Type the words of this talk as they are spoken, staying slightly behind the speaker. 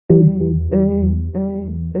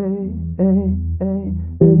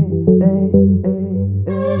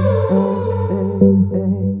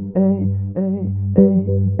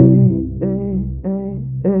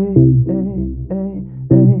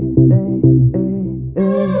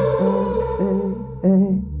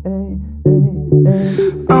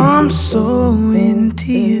I'm so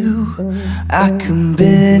into you, I can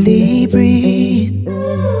barely breathe.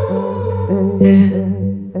 Yeah.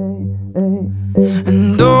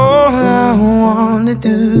 And all I wanna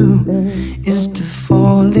do is to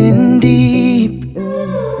fall in deep.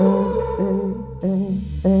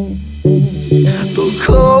 But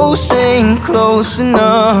close ain't close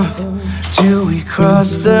enough till we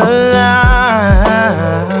cross the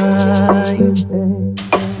line.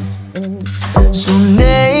 So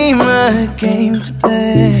name a game to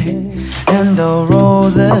play, and I'll roll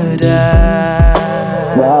the dice.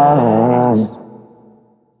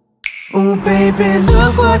 Oh baby,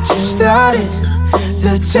 look what you started.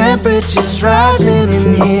 The temperature's rising,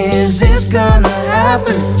 and here's it's gonna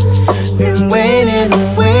happen. Been waiting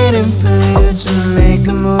and waiting for you to make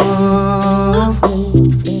a move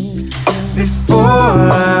before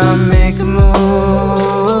I make a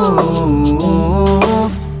move.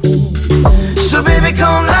 So baby,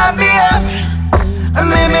 come light me up, and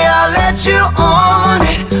maybe I'll let you on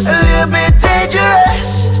it. A little bit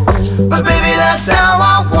dangerous, but baby, that's how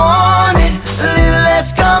I want it. A little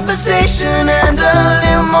less conversation and